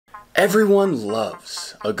Everyone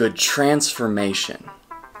loves a good transformation,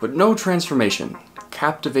 but no transformation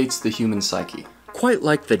captivates the human psyche quite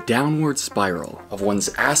like the downward spiral of one's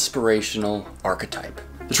aspirational archetype.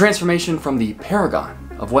 The transformation from the paragon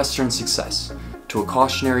of Western success to a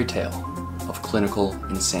cautionary tale of clinical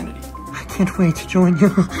insanity. I can't wait to join you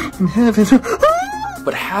in heaven.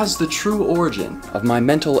 But has the true origin of my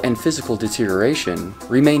mental and physical deterioration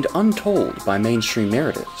remained untold by mainstream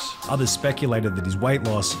narratives? Others speculated that his weight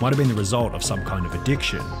loss might have been the result of some kind of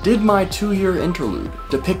addiction. Did my 2-year interlude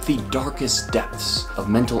depict the darkest depths of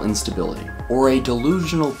mental instability, or a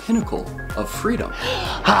delusional pinnacle of freedom?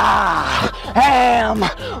 I am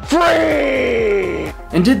free!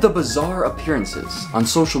 And did the bizarre appearances on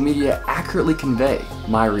social media accurately convey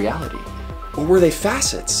my reality? Or were they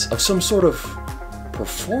facets of some sort of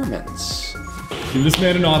performance? Give this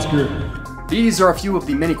man an Oscar. These are a few of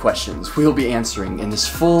the many questions we'll be answering in this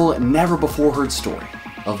full, never-before-heard story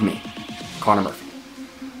of me, Connor Murphy.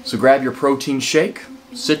 So grab your protein shake,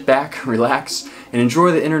 sit back, relax, and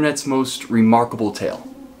enjoy the internet's most remarkable tale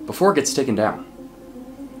before it gets taken down.